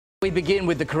We begin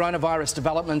with the coronavirus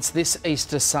developments this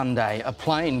Easter Sunday. A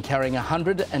plane carrying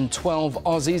 112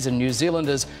 Aussies and New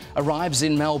Zealanders arrives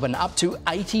in Melbourne. Up to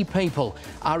 80 people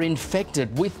are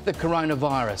infected with the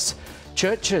coronavirus.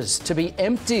 Churches to be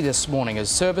empty this morning as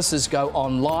services go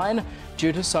online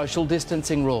due to social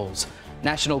distancing rules.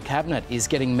 National Cabinet is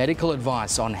getting medical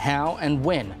advice on how and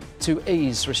when to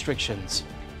ease restrictions.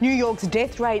 New York's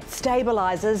death rate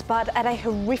stabilises, but at a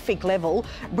horrific level.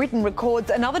 Britain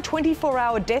records another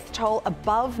 24-hour death toll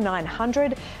above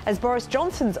 900 as Boris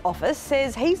Johnson's office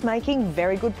says he's making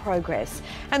very good progress.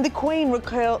 And the Queen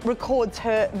records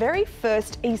her very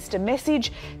first Easter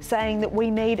message, saying that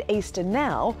we need Easter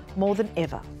now more than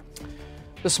ever.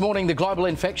 This morning, the global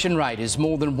infection rate is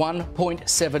more than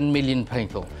 1.7 million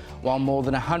people, while more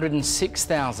than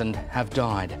 106,000 have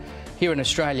died. Here in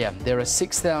Australia, there are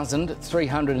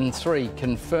 6,303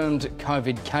 confirmed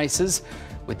COVID cases,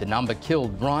 with the number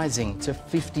killed rising to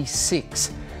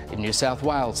 56. In New South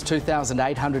Wales,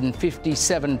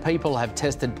 2,857 people have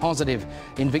tested positive.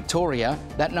 In Victoria,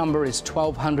 that number is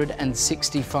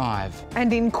 1,265.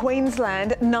 And in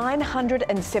Queensland,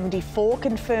 974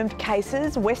 confirmed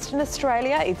cases. Western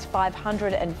Australia, it's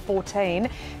 514.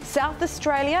 South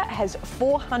Australia has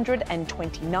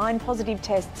 429 positive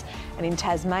tests. And in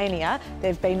Tasmania,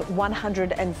 there have been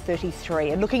 133.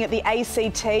 And looking at the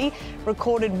ACT,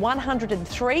 recorded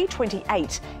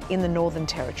 103.28 in the Northern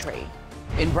Territory.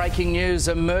 In breaking news,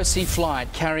 a Mercy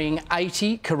flight carrying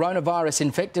 80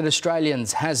 coronavirus-infected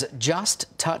Australians has just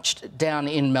touched down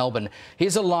in Melbourne.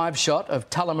 Here's a live shot of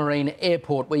Tullamarine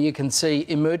Airport where you can see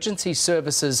emergency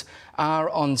services are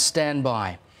on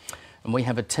standby. And we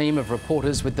have a team of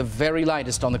reporters with the very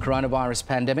latest on the coronavirus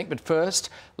pandemic. But first,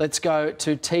 let's go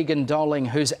to Tegan Doling,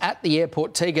 who's at the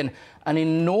airport. Tegan, an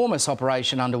enormous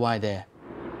operation underway there.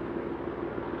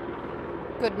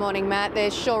 Good morning, Matt. There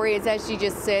sure is. As you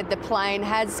just said, the plane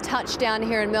has touched down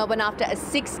here in Melbourne after a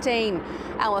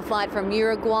 16-hour flight from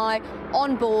Uruguay.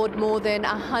 On board more than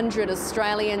 100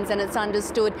 Australians, and it's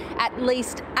understood at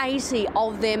least 80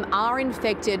 of them are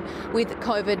infected with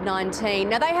COVID-19.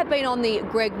 Now, they have been on the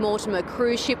Greg Mortimer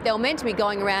cruise ship. They were meant to be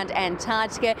going around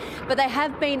Antarctica, but they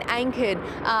have been anchored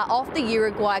off the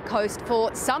Uruguay coast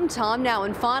for some time now.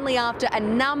 And finally, after a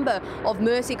number of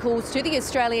mercy calls to the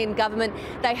Australian government,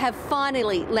 they have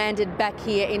finally landed back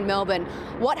here in Melbourne.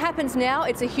 What happens now?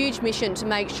 It's a huge mission to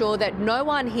make sure that no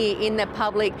one here in the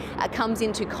public comes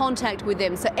into contact with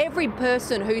them. So every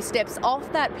person who steps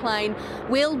off that plane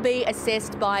will be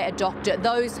assessed by a doctor.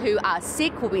 Those who are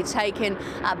sick will be taken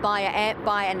by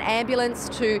an ambulance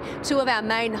to two of our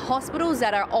main hospitals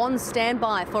that are on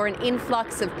standby for an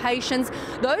influx of patients.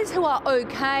 Those who are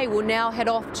okay will now head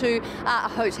off to a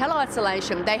hotel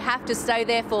isolation. They have to stay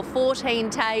there for 14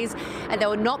 days and they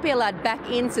will not be allowed back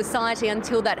in society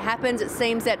until that happens. It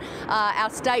seems that our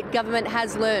state government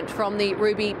has learnt from the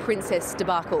Ruby Princess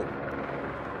debacle.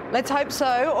 Let's hope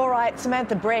so. All right,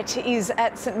 Samantha Brett is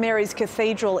at St Mary's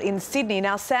Cathedral in Sydney.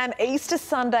 Now, Sam, Easter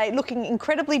Sunday looking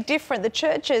incredibly different. The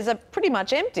churches are pretty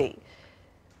much empty.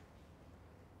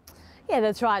 Yeah,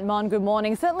 that's right, Mon. Good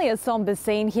morning. Certainly a sombre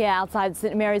scene here outside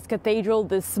St Mary's Cathedral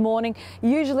this morning.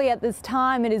 Usually at this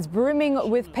time it is brimming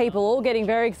with people, all getting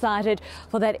very excited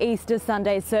for that Easter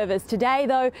Sunday service. Today,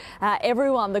 though,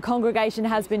 everyone, the congregation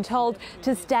has been told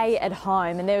to stay at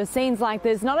home. And there are scenes like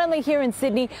this not only here in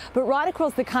Sydney, but right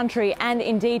across the country and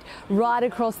indeed right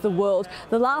across the world.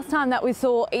 The last time that we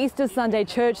saw Easter Sunday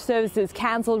church services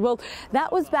cancelled, well,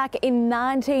 that was back in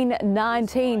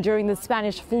 1919 during the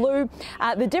Spanish flu.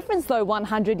 The difference, though,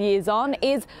 100 years on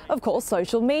is, of course,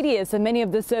 social media. So many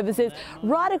of the services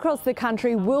right across the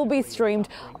country will be streamed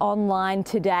online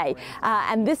today.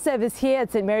 And this service here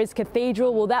at St Mary's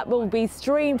Cathedral, well, that will be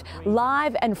streamed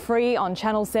live and free on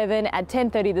Channel 7 at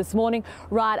 10:30 this morning,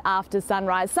 right after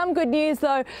sunrise. Some good news,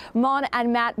 though, Mon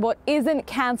and Matt. What isn't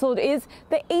cancelled is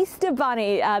the Easter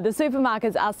Bunny. The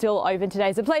supermarkets are still open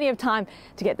today, so plenty of time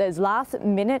to get those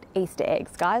last-minute Easter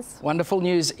eggs, guys. Wonderful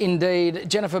news indeed.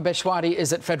 Jennifer Beshwadi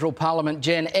is at Federal Parliament.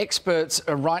 Jen, experts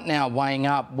are right now weighing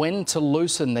up when to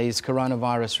loosen these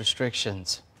coronavirus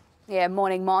restrictions. Yeah,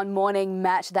 morning, Mon. Morning,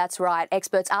 Matt. That's right.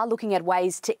 Experts are looking at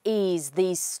ways to ease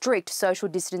these strict social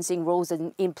distancing rules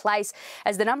in place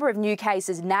as the number of new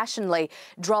cases nationally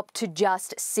drop to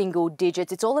just single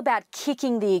digits. It's all about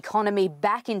kicking the economy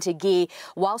back into gear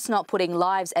whilst not putting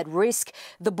lives at risk.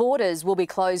 The borders will be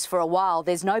closed for a while.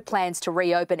 There's no plans to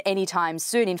reopen anytime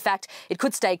soon. In fact, it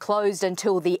could stay closed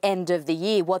until the end of the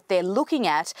year. What they're looking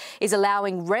at is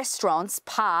allowing restaurants,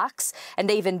 parks and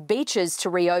even beaches to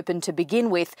reopen to begin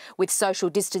with with social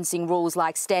distancing rules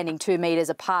like standing 2 metres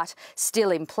apart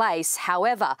still in place.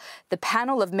 However, the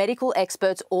panel of medical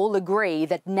experts all agree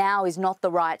that now is not the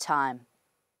right time.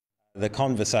 The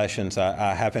conversations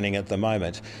are happening at the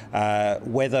moment.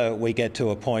 Whether we get to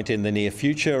a point in the near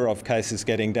future of cases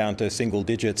getting down to single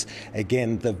digits,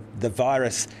 again, the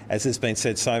virus, as has been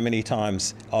said so many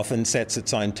times, often sets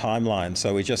its own timeline.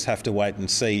 So we just have to wait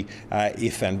and see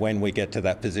if and when we get to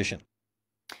that position.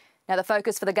 Now, the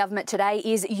focus for the government today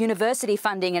is university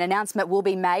funding. An announcement will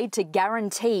be made to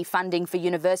guarantee funding for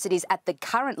universities at the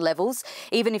current levels,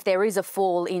 even if there is a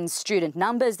fall in student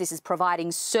numbers. This is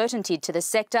providing certainty to the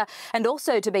sector, and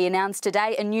also to be announced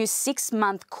today, a new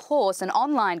 6-month course, an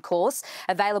online course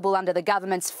available under the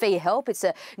government's Fee Help. It's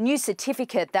a new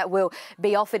certificate that will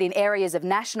be offered in areas of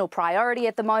national priority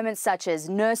at the moment, such as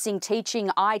nursing, teaching,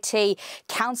 IT,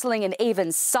 counselling and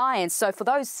even science. So for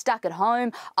those stuck at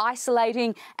home,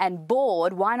 isolating and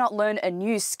bored, why not learn a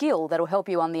new skill that'll help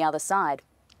you on the other side?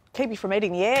 Keep you from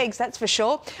eating the eggs, that's for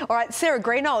sure. All right, Sarah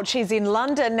Greenold, she's in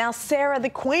London. Now, Sarah, the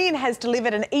Queen has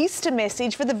delivered an Easter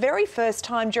message for the very first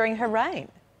time during her reign.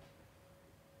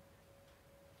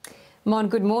 Mon,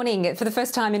 good morning. For the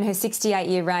first time in her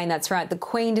 68-year reign, that's right, the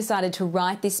Queen decided to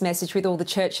write this message with all the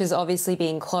churches obviously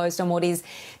being closed on what is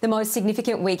the most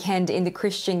significant weekend in the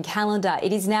Christian calendar.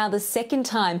 It is now the second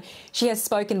time she has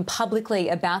spoken publicly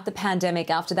about the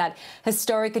pandemic after that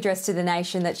historic address to the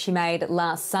nation that she made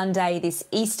last Sunday. This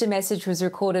Easter message was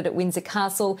recorded at Windsor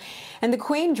Castle, and the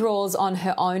Queen draws on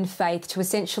her own faith to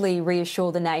essentially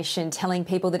reassure the nation, telling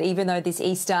people that even though this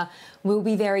Easter will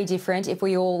be very different, if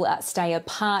we all stay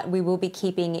apart, we will be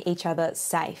keeping each other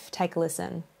safe. Take a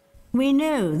listen. We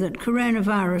know that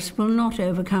coronavirus will not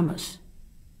overcome us.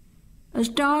 As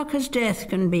dark as death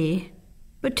can be,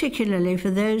 particularly for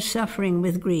those suffering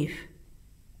with grief,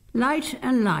 light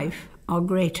and life are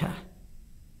greater.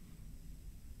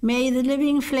 May the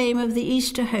living flame of the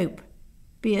Easter hope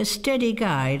be a steady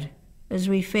guide as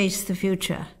we face the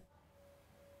future.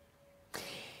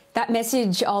 That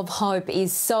message of hope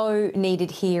is so needed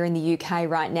here in the UK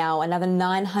right now. Another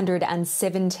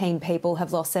 917 people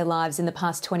have lost their lives in the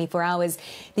past 24 hours.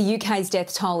 The UK's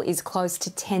death toll is close to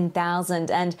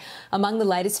 10,000, and among the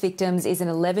latest victims is an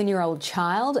 11-year-old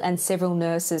child and several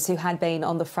nurses who had been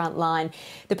on the front line.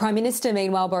 The Prime Minister,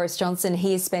 meanwhile, Boris Johnson,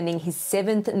 he is spending his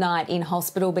 7th night in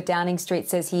hospital, but Downing Street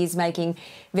says he is making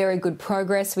very good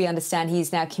progress. We understand he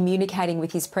is now communicating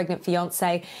with his pregnant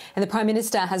fiancée, and the Prime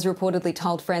Minister has reportedly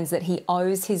told friends that he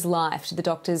owes his life to the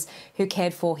doctors who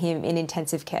cared for him in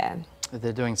intensive care.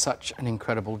 They're doing such an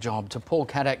incredible job. To Paul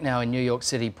Caddick now in New York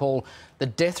City. Paul, the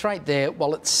death rate there,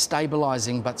 well, it's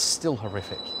stabilising but still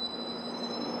horrific.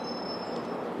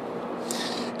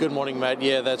 Good morning, Matt.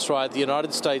 Yeah, that's right. The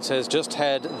United States has just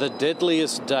had the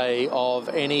deadliest day of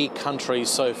any country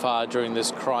so far during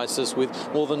this crisis, with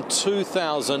more than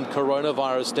 2,000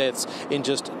 coronavirus deaths in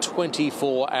just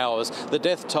 24 hours. The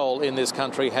death toll in this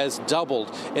country has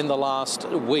doubled in the last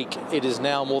week. It is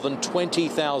now more than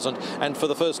 20,000, and for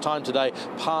the first time today,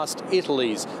 past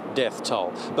Italy's death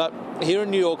toll. But here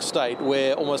in New York State,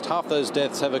 where almost half those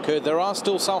deaths have occurred, there are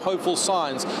still some hopeful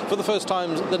signs. For the first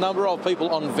time, the number of people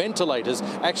on ventilators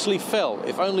actually fell,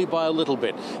 if only by a little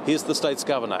bit. Here's the state's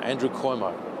governor, Andrew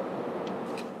Cuomo.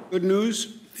 Good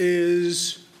news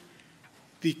is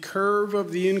the curve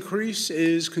of the increase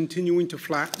is continuing to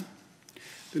flatten.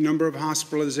 The number of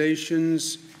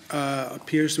hospitalizations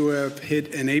appears to have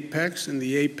hit an apex, and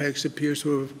the apex appears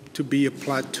to be a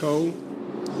plateau.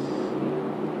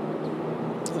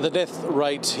 The death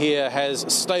rate here has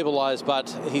stabilised, but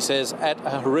he says at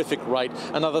a horrific rate.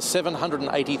 Another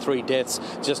 783 deaths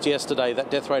just yesterday. That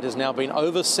death rate has now been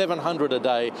over 700 a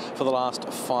day for the last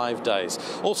 5 days.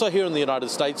 Also here in the United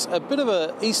States, a bit of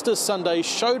a Easter Sunday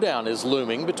showdown is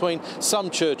looming between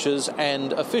some churches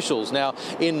and officials. Now,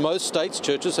 in most states,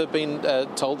 churches have been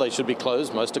told they should be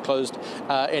closed. Most are closed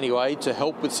anyway, to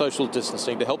help with social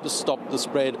distancing, to help to stop the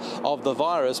spread of the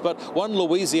virus. But one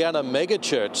Louisiana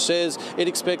megachurch says it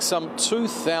expects some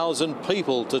 2,000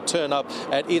 people to turn up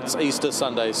at its Easter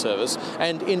Sunday service.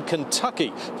 And in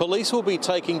Kentucky, police will be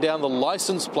taking down the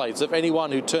license plates of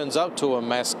anyone who turns up to a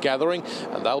mass gathering,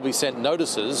 and they'll be sent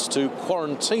notices to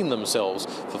quarantine themselves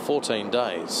for 14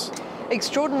 days.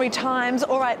 Extraordinary times.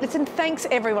 All right, listen, thanks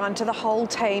everyone, to the whole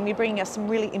team. You're bringing us some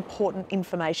really important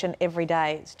information every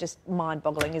day. It's just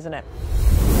mind-boggling, isn't it?